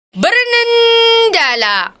Birnin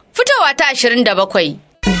Dala, fitowa ta 27.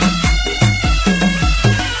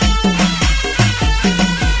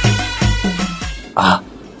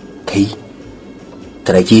 Kai,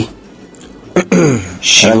 tarake.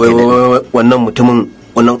 Shi wannan mutumin,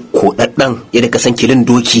 wannan kodaddan yadda ka san kilin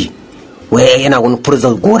doki. Wai yana wani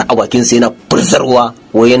furzar gora a bakinsa yana furzarwa.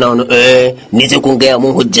 Wai yana wani ni sai kun gaya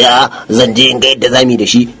mun hujja zan je in ga yadda zamu da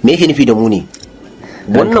shi. Me yake nufi da mu ne?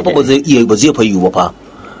 Wannan fa ba zai fayu ba fa.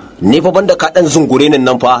 Ne fa banda ka dan zungure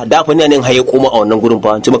nan fa da fa ne haye koma a wannan gurin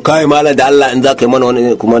fa. Ce kai malam da Allah in za ka yi mana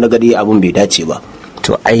wani kuma na gadi abun bai dace ba.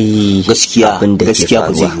 To ai gaskiya ba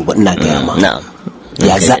zai yi ba ina gaya ma. Na'am.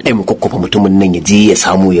 Ya za a yi mu kokkofa mutumin nan ya je ya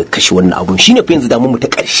samu ya kashe wannan abun shine fa yanzu damu mu ta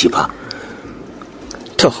karshe fa.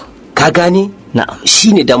 To ka gane? Na'am.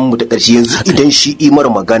 Shine damu mu ta karshe yanzu idan shi imar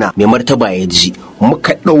magana mai martaba ya ji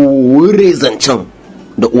muka daure zancen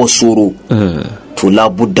da uwar soro. To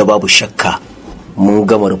labudda babu shakka mun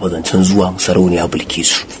gama rufe zancen zuwa sarauniya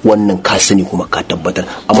Bilkisu wannan ka sani kuma ka tabbatar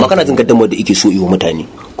amma kana jin gaddamar da yake so yi wa mutane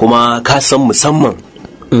kuma ka san musamman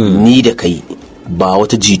ni da kai ba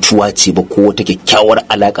wata jituwa ce ba ko wata kyakkyawar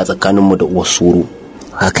alaka tsakaninmu da uwar soro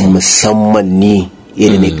haka musamman ne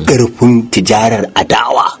yana mai karfin tijarar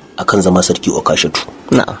adawa akan zama sarki Okashatu.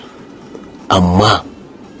 Na'am. Amma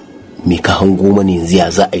me ka hango mana yanzu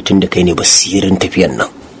ya za a yi tun da kai ne basirin tafiyan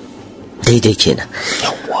nan daidai kenan.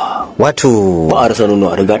 Yawwa. Wato ba a rasa nono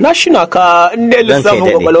a riga na shina ka inda lissafin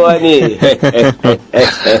kwakwalwa ne.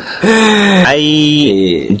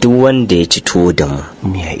 ai duk wanda ya ci tuwo da mu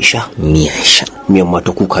Miya isha miyan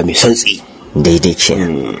mata kuka mai santsi. daidai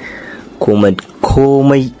kenan. Kuma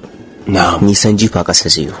komai na nisan jifa kasa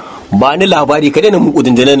zai yi. ba ni labari ka daina muku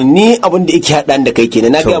dindina ni abin da yake haɗa da kai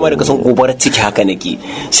kenan na ga ma da kasan kobarar ciki haka nake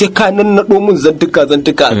sai ka nan na mun zantuka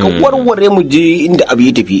ka warware mu je inda abu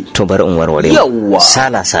ya tafi. To bari in warware. Yawwa.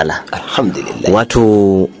 Sala Alhamdulillah.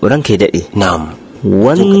 wato ranka ya dade. Na'am.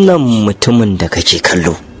 Wannan mutumin da kake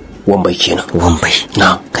kallo Wambai kenan. Wambai.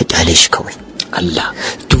 Na'am. Ka kyale shi kawai. Allah.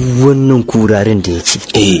 Duk wannan kurarin da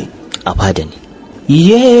yake a fada ne.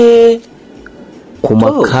 Ye.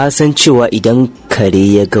 Kuma ka san cewa idan kare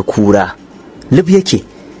ya ga kura lub yake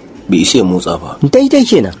bai sai motsa ba. daidai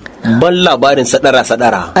kenan. Ban labarin sadara.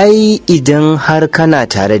 Ai idan har kana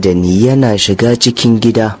tare da ni yana shiga cikin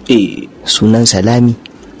gida sunan salami.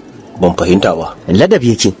 Ban fahimta ba. Ladab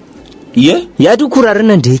yake. Ye? Ya duk kurarin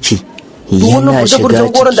nan da yake yana shiga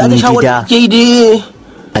cikin gida.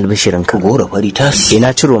 Albishirinka. Gora fari tas.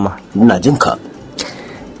 Ina ciro ma. Ina jin ka.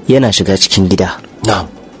 Yana shiga cikin gida. Na'am.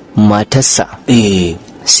 Matarsa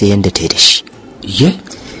sai yanda ta yi da shi. Ye?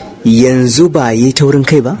 Yanzu ba yi taurin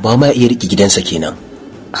kai ba? Ba ma iya riƙe gidansa kenan.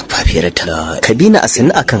 Fafiyarta ka bi na a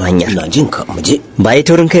sannu akan hanya. Ina jin ka muje. Ba yi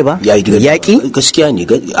taurin kai ba? Yaƙi? Gaskiya ne.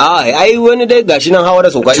 Ai wani dai gashi nan hawa da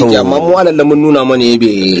sauka yake amma mu alalla mun nuna mana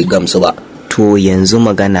bai gamsu ba. To yanzu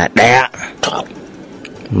magana ɗaya.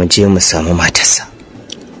 Mu je mu samu matarsa.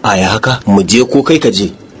 Ya haka? Mu je ko kai ka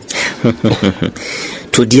je?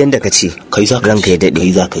 To diyan da ka ce kai za ka ranka ya daɗe.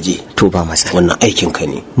 Kai za ka je. To ba matsala. Wannan aikin ka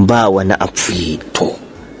ne. Ba wani abu. To.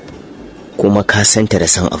 Kuma ka santa da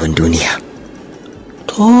san abin duniya.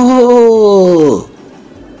 To.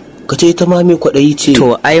 Ka ce ta mame kwaɗayi ce.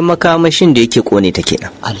 To ai makamashin da yake kone ta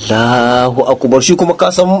kenan. Allahu akbar shi kuma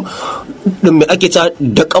ka san din me ake ta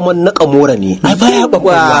da kaman na kamora ne. Ai baya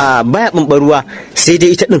bambaruwa sai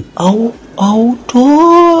dai ita din. Au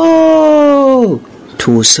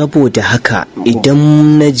to saboda haka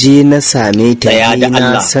idan na je na same ta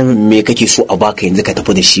na san me kake so a baka yanzu ka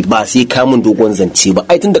tafi da shi ba sai ka mun dogon zance ba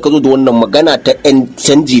ai tunda ka zo da wannan magana ta yan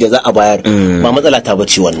canji da za a bayar ba matsala ta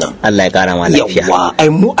bace wannan. Allah ya kara ma lafiya. Yawa ai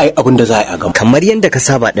mu ai abin da za a yi a gama kamar yanda ka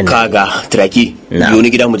saba din kaga traki yau ni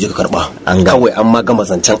gida mu je ka karba kawai an ma gama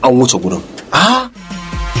zancen an wuce gurin.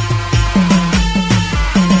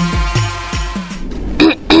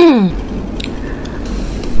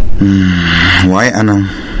 Waye anan?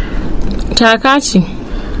 Taka ce.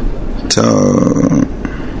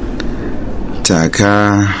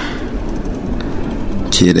 Taka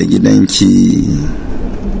ke da gidanki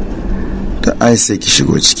da ai sai ki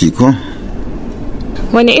shigo ciki ko?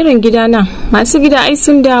 Wani irin gida nan? Masu gida ai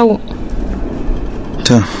sun dawo.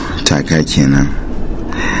 Taka kenan.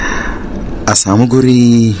 A samu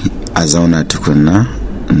guri a zauna tukunna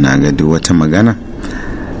na ga duk wata magana.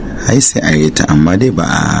 Ai sai a yi ta amma dai ba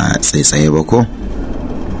a tsaitsaye ba ko?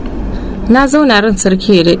 Na zauna ran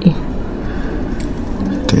sarki ya daɗe.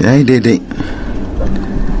 To yayi daidai.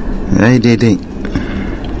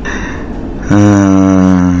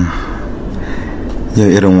 Yau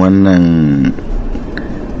irin wannan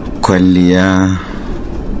kwalliya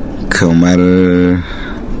kamar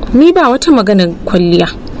ni ba wata maganar kwalliya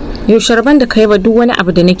yaushe rabon da kai ba duk wani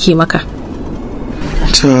abu da nake maka.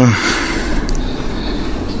 To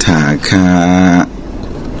taka,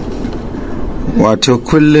 wato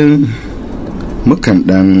kullum mukan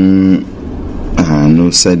dan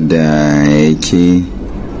nusar da yake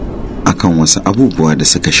akan wasu abubuwa da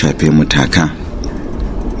suka shafe mu taka.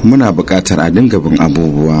 Muna buƙatar a dinga bin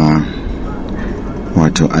abubuwa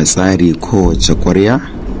wato a tsari, kowace ƙwarya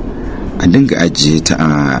a dinga ajiye ta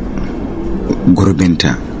a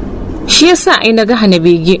gurbinta. Shi yasa ai na ga Hana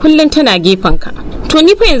Bege kullum tana gefanka. To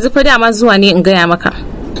ni fa yanzu fa dama zuwa ne in gaya maka.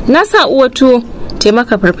 Na sa uwato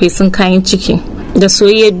taimaka farfesun kayan ciki da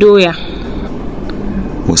soyayyar doya.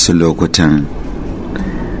 Wasu lokutan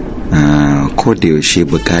ko da yaushe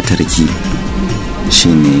buƙatar ki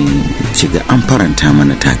shine kiga an faranta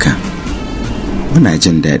mana taka. Muna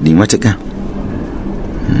jin daɗi matuƙa.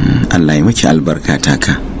 Allah ya miki albarka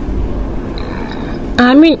taka.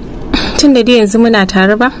 Amin. Tun da dai yanzu muna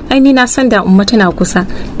tare ba, ai ni na san da umma tana kusa,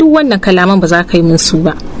 duk wannan kalaman ba za ka yi min su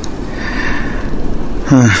ba.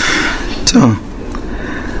 To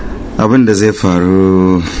abin da zai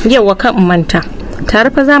faru yawa kan manta, tare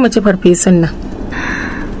fa za mu ci farfesun nan.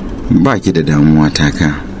 Ba ki da damuwa taka,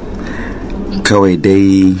 kawai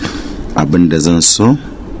dai abin da zan so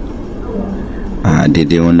a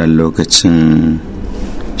daidai wannan lokacin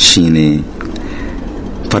shine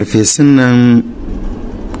farfesun nan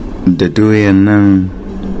da doyan nan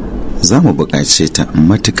za mu buƙace ta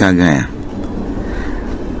matuƙa gaya.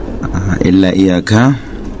 Illa iyaka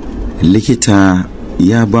likita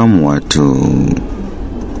ya ba mu wato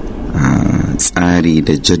tsari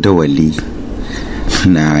da jadawali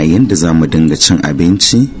na yadda za mu dinga cin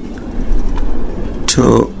abinci.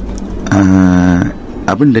 To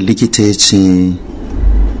abin da likita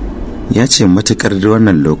ya ce matuƙar da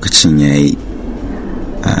wannan lokacin ya yi,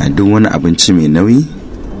 duk wani abinci mai nauyi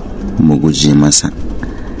mu guje masa.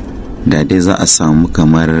 Da dai za a samu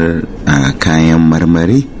kamar kayan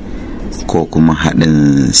marmari ko kuma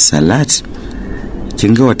haɗin salat,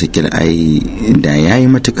 kin ga watakila ai da ya yi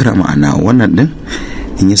matuƙar ma'ana. Wannan ɗin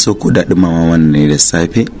in yi so ko da ɗumama wannan ne da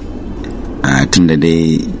safe, tun da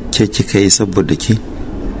dai ke kika yi saboda ke,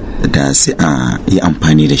 da sai a yi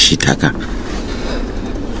amfani da shi taka.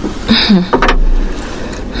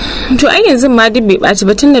 To ai yanzu ma duk bai ɓaci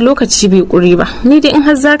ba, tunda lokaci bai ƙuri ba. Ni dai in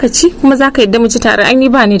har zaka ci kuma zaka yadda mu ci tare, ai ni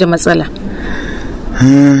ba ni da matsala.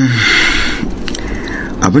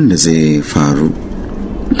 Abin da zai faru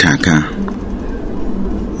taka,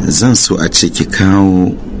 zan so a ce ki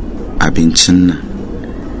kawo abincin nan.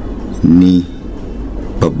 Ni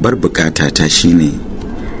babbar bukata ta shine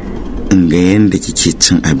in ga yadda kike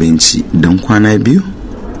cin abinci don kwana biyu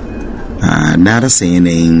na rasa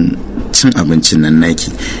yanayin cin abincin nan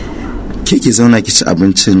naki. Ki zauna ki ci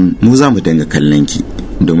abincin, mu za mu dinga kallon ki,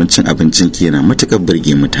 domin cin abincin ki yana matukar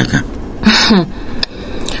burge mu taka.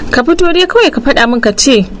 Ka fito dai kawai ka faɗa min ka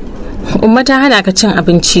ce umma ta hana ka cin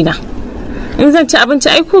abinci na. In zan ci abinci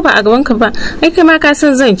ai ko ba a gaban ka ba, ai kai ma ka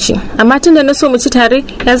san zan ci, amma tunda na so mu ci tare,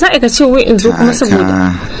 ya za ka ce wai in zo kuma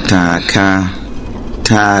saboda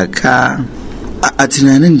taka a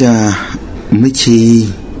tunanin da muke yi,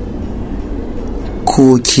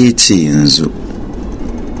 ko ke ce yanzu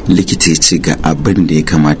likita ce ga abin da ya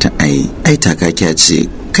kamata a yi, ai taka kya ce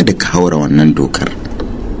kada ka haura wannan dokar.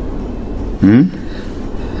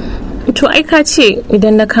 To ai ka ce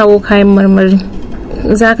idan na kawo kayan marmari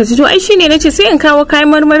za ka ci, to ai shine nace sai in kawo kayan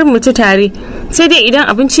marmarin mu ci tare. Sai dai idan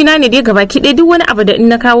abinci na ne dai gabaki ɗaya duk wani abu da in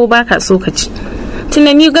na kawo baka so ka ci.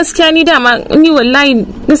 Tunda ni gaskiya ni dama ni wallahi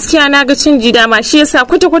gaskiya na ga canji dama, shi yasa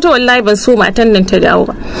kwata wallahi ban so matan nan ta dawo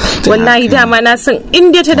ba. Wallahi dama na san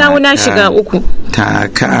in dai ta dawo na shiga uku.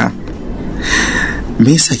 Taka,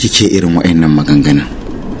 me yasa kike irin waɗannan maganganun?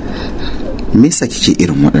 Me yasa kike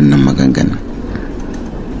irin waɗannan maganganun?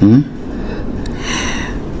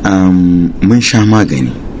 Mun sha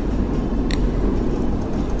magani,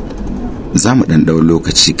 za mu ɗan ɗau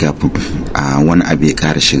lokaci kafin wani abu ya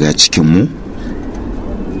ƙara shiga cikinmu,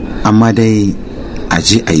 amma dai a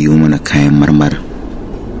je a yi mana kayan marmara.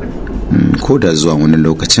 Ko da zuwa wani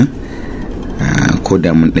lokacin, ko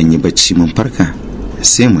da mun ɗan yi bacci mun farka,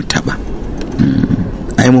 sai mu taɓa.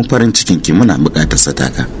 Ai mun farin cikin ki muna buƙatar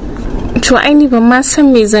sataka. To ai ni ban ma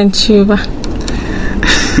san me zan ce ba.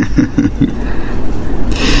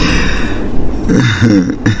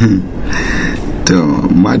 To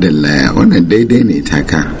madalla, wannan daidai ne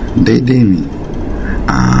taka, daidai ne.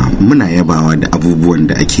 Muna yabawa da abubuwan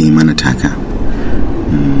da ake yi mana taka.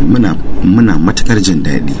 Muna matukar jin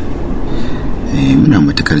daɗi. Muna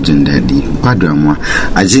matukar jin daɗi, ba damuwa.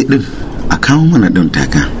 A je ɗin a kawo mana ɗin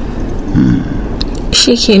taka.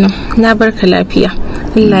 Shikenan, na barka lafiya.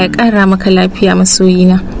 Allah ya ƙara maka lafiya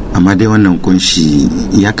masoyina. amma dai wannan kunshi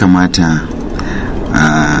ya kamata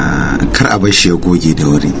kar a bar shi ya goge da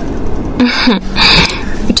wuri.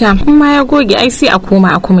 ita ma ya goge ai sai a koma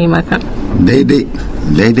a kuma maka.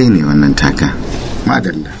 Daidai ne wannan taka.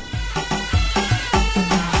 Madalla.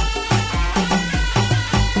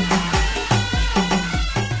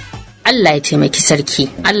 Allah ya taimaki sarki,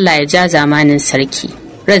 Allah ya ja zamanin sarki,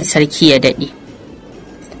 ran sarki ya daɗe.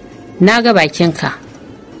 Na ga bakinka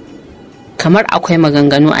kamar akwai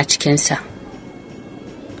maganganu a cikinsa,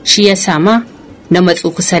 shi ya sama na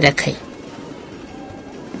matsu kusa da kai.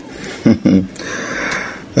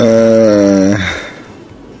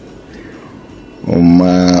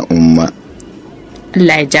 Umma.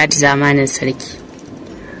 Allah ya ja zamanin sarki.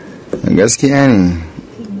 Gaskiya ne.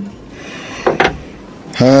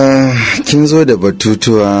 Kin zo da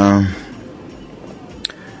batutuwa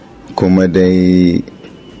kuma dai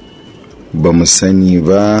ba mu sani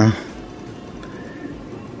ba,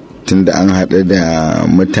 tunda an haɗu da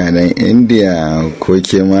mutanen Indiya ko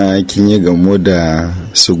ke ma kin yi gamo da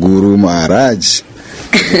su Guru Maharaj.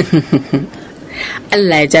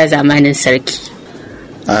 Allah ya ja zamanin sarki.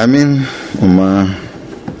 Amin. Umma,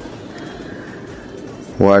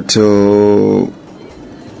 wato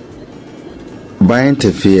bayan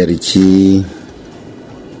tafiyarki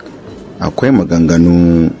akwai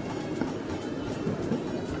maganganu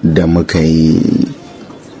da muka yi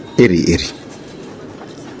iri-iri.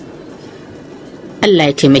 Allah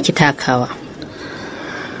ya taimaki takawa.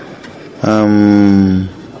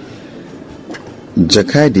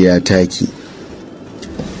 Jakadiya taki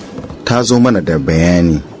ta zo mana da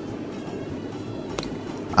bayani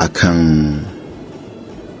akan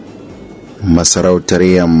masarautar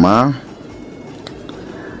yamma,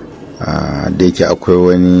 da yake akwai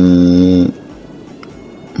wani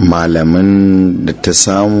malamin da ta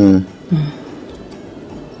samu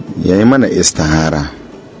ya yi mana istihara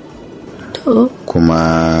kuma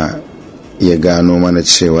ya gano mana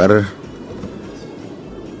cewar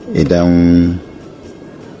idan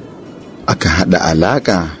aka haɗa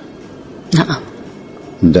alaƙa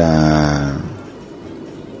da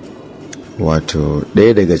wato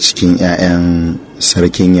ɗaya daga cikin 'ya'yan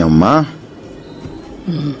sarkin yamma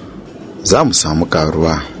za mu samu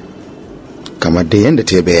karuwa kamar da yadda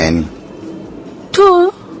ta yi bayani.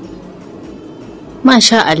 To,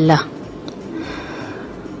 masha Allah.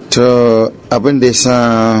 To, abin da ya sa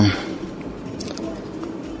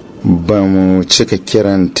ba mu cika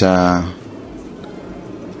kiranta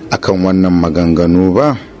akan wannan maganganu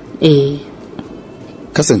ba,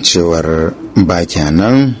 kasancewar ba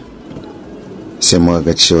kenan sai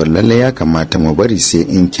muka ga cewar lalle ya kamata mu bari sai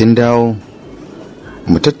in kin dawo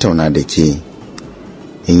mu tattauna da ke,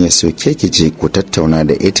 in ya so ke ki je ku tattauna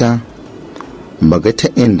da ita baga ta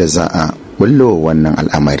inda za a bullo wannan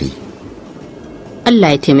al'amari.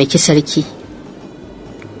 Allah ya taimaki sarki,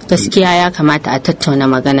 gaskiya ya kamata a tattauna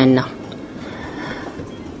maganan nan.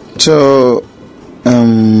 To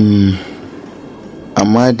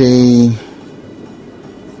amma dai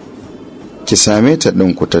ki same ta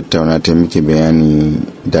ɗin ku tattauna ta miki bayani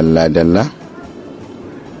dalla-dalla,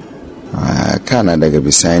 kana daga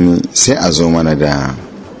bisani sai a zo mana da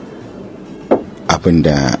abin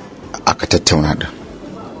da aka tattauna da.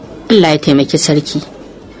 Allah ya taimaki sarki,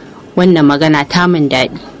 wannan magana ta min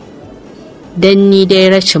daɗi, don ni dai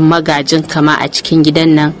rashin magajin kama a cikin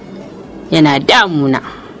gidan nan yana damuna,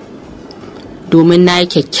 domin na yi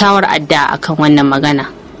kyakkyawar addu'a akan wannan magana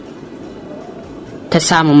ta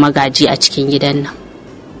samun magaji a cikin gidan nan.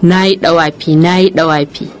 Na yi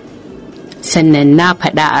ɗawafi sannan na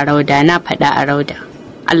faɗa a rauda.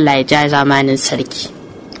 Allah ya ja zamanin sarki.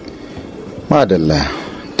 Madalla,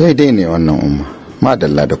 daidai ne wannan umma,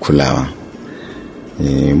 madalla da kulawa.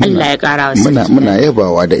 Allah ya ƙara wa sarki. Muna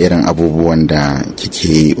yabawa da irin abubuwan da kike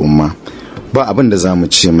yi umma. Ba abin da za mu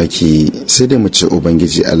ce maki sai dai mu ce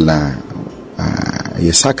Ubangiji Allah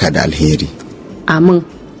ya saka da alheri. Amin.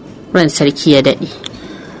 Ran sarki ya daɗe.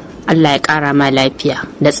 Allah ya ƙara ma lafiya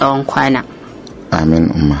da tsawon kwana. Amin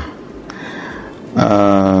umma.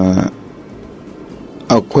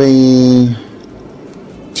 Akwai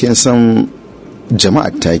kin san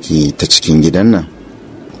jama'ar taki ta cikin gidan nan?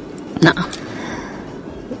 Na'am.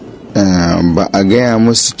 Ba a gaya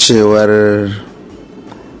musu cewar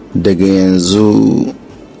daga yanzu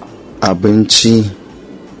abinci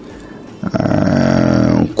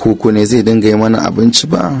kuku ne zai dinga yi mana abinci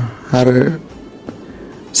ba, har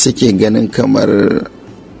suke ganin kamar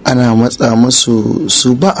ana matsa musu,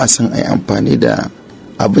 su ba a san ai amfani da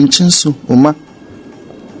abincinsu umma.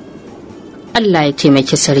 Allah ya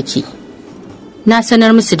taimaki sarki, na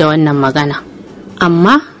sanar musu da wannan magana,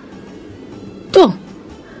 amma to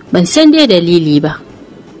ban san dai dalili ba,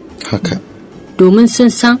 haka, domin sun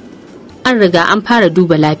san an riga an fara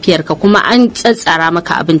duba lafiyarka kuma an tsatsara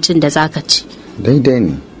maka abincin da zaka ci. Daidai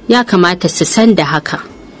ne. Ya kamata su san da haka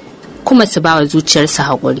kuma su ba wa zuciyarsu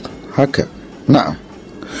haƙuri. Haka, na'am.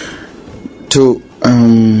 To,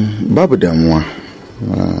 babu damuwa.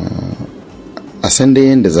 A san dai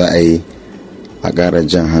yadda za a yi a ƙara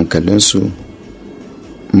jan hankalinsu.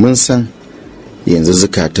 Mun san yanzu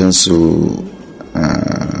zukatansu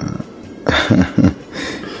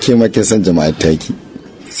ke makin san jama'ar taki.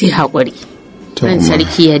 Sai haƙuri. Ran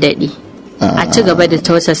sarki ya daɗe. A ci gaba da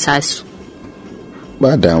tausasa su.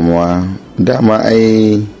 Ba damuwa, dama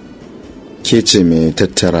ai ke ce mai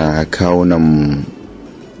tattara kawunan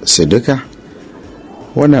su duka.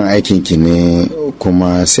 Wannan aikinki ne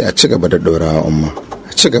kuma sai a ci gaba da ɗorawa umma,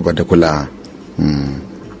 a ci gaba da kula.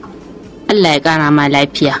 Allah ya ƙara ma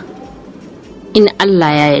lafiya. In Allah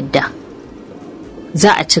ya yarda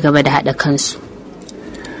za a ci gaba da haɗa kansu.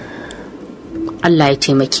 Allah ya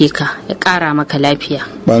taimake ka, ya ƙara maka lafiya.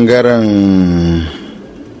 Ɓangaren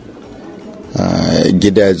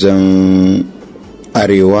gidajen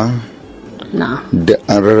arewa da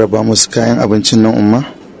an rarraba musu kayan abincin nan umma?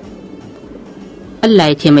 Allah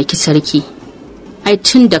ya taimaki sarki. Ai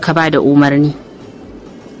tun da ka ba da umarni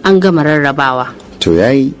an gama rarrabawa. To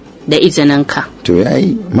yayi. Da izininka. To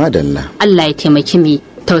yayi, madalla. Allah ya taimaki mai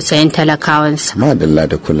tausayin talakawansa. Madalla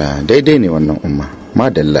da kula, daidai ne wannan umma,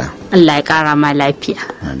 madalla. Allah ya ƙara ma lafiya.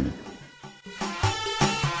 Amin.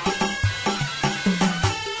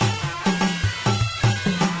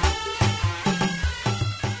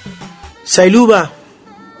 Sailuba.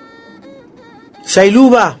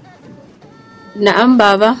 Na'am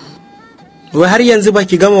baba. Wai har yanzu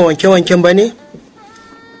baki gama wanke-wanken ba ne?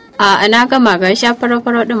 A na gama, ga sha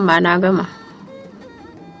faro-faro din ma na gama.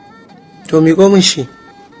 To miƙo min shi.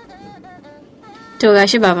 To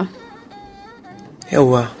gashi baba.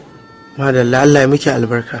 Yawwa, madalla, Allah ya miki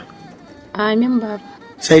albarka. Amin baba.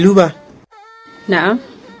 Sailuba. Na'am.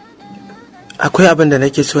 Akwai abin da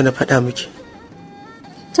nake so na faɗa miki.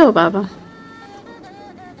 To baba.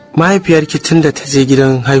 Mahaifiyarki tun da ta je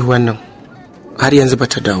gidan haihuwan nan har yanzu ba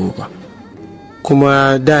ta dawo ba.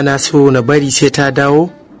 Kuma da na so na bari sai ta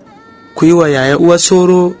dawo ku yi wa yaya uwar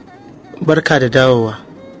soro barka da dawowa.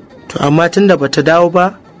 To amma tun da ba ta dawo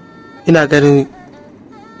ba, ina ganin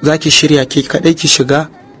za ki shirya ki kaɗai ki shiga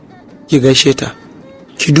ki gaishe ta,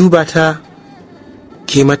 ki duba ta,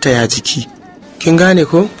 ki mata ya jiki. Kin gane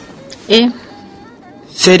ko?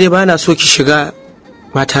 Sai dai ba na so ki shiga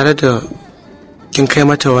ba tare da kin kai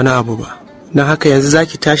mata wani abu ba. Don haka yanzu za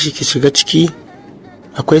ki tashi ki shiga ciki,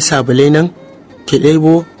 akwai sabulai nan, ki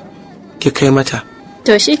ɗebo ki kai mata.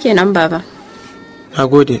 To shi kenan baba. Na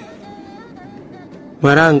gode.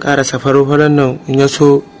 Bara in ƙarasa faro-faron nan, in ya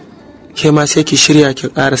so ke ma sai ki shirya ki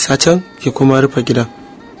ƙarasa can ki kuma rufe gidan.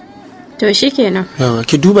 To shi kenan. Yawa,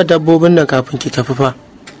 ki duba dabbobin nan kafin ki tafi fa.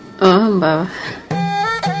 Baba.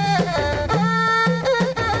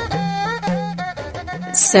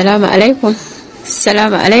 Salamu alaikum.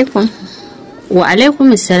 Salamu alaikum. Wa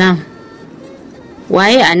alaikum salam.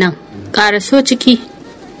 Waye a nan? Ƙaraso ciki.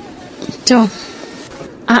 To.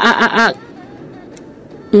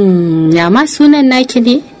 Ya ma sunan naki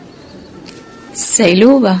ne?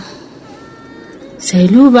 Sailuba.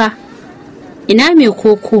 Sailuba. Ina mai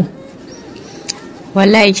koko?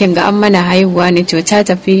 Wallahi kin ga an mana haihuwa ne, to ta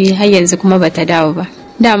tafi har yanzu kuma bata dawo ba.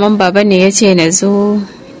 Daman baba ne ya ce na zo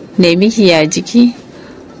ne miki ya jiki,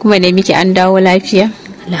 kuma ne miki an dawo lafiya.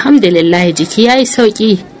 Alhamdulillah, jiki yayi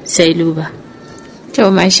sauki Sailuba. To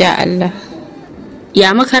masha Allah.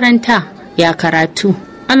 Ya makaranta, ya karatu.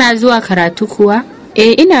 Ana zuwa karatu kuwa?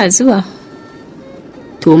 Ina zuwa.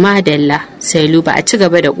 To madalla Sailuba, a ci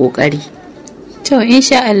gaba da kokari. To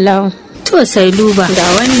insha Allah. To Sailuba, ga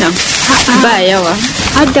wannan ba yawa.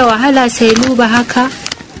 Har da wahala Sailuba haka?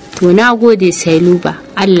 To na gode Sailuba,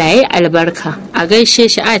 Allah ya yi albarka. A gaishe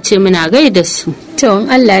shi, a ce muna gaida su. To in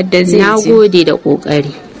Allah da zai ji. Na gode da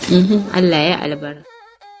kokari. Allah ya yi albarka.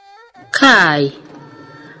 Kai,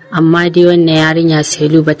 amma dai wannan yarinya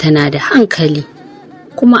Sailuba tana da hankali.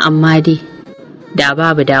 Kuma amma dai da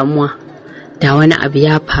babu damuwa, da wani abu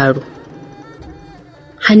ya faru.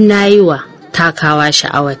 Hannayewa takawa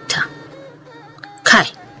sha'awarta. Kai,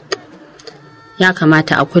 ya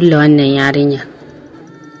kamata a kulle wannan yarinya.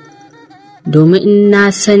 Domin in na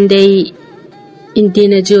san dai in dai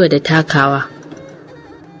na jiwa da takawa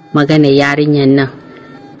maganar yarinyar nan,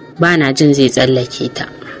 ba na jin zai tsallake ta.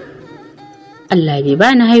 Allah bai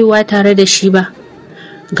bani haihuwa tare da shi ba,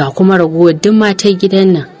 ga kuma ragowar duk matan gidan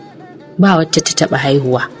nan ba wacce ta taɓa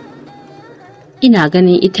haihuwa. Ina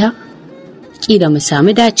ganin ita ƙila mu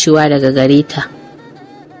sami dacewa daga gare ta.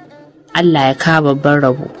 Allah ya kawo babban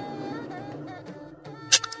rabo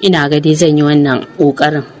ina ga dai zan yi wannan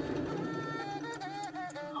ƙoƙarin.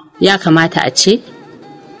 Ya kamata a ce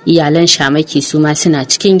iyalan Shamaki su ma suna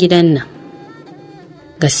cikin gidan nan.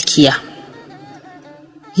 Gaskiya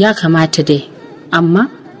ya kamata dai, amma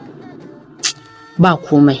ba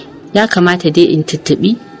komai. Ya kamata dai in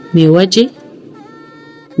tuttuɓi mai waje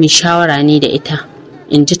mai shawara ne da ita,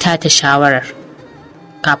 in ji ta shawarar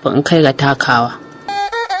kafin in kai ga takawa.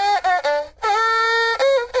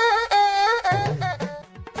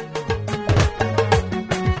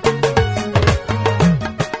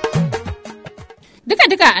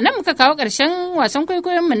 Duka a nan muka kawo ƙarshen wasan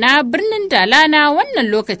kwaikwayonmu na Birnin Dala na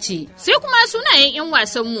wannan lokaci. Sai kuma sunayen 'yan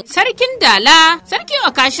wasanmu: Sarkin Dala, Sarki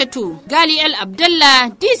Okashatu, Gali El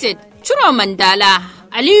Abdallah, DZ, Ciroman Dala,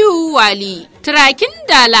 Aliyu Wali, Turakin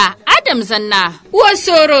Dala, Adam Zanna,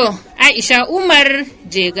 Uwasoro, Aisha Umar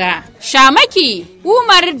Jega, Shamaki,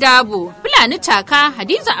 Umar Dabo, Fulani Taka,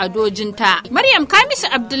 Hadiza Adojinta, Maryam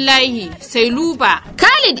Kamisu Abdullahi, Sailuba,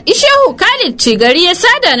 Khalid Ishehu Khalid Cigari ya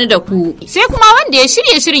sada ni da ku. Sai kuma wanda ya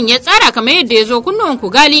shirye shirin ya tsara kamar yadda ya zo kunnuwan ku,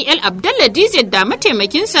 Gali El Abdallah DZ da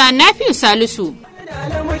mataimakinsa Nafi'u Salisu.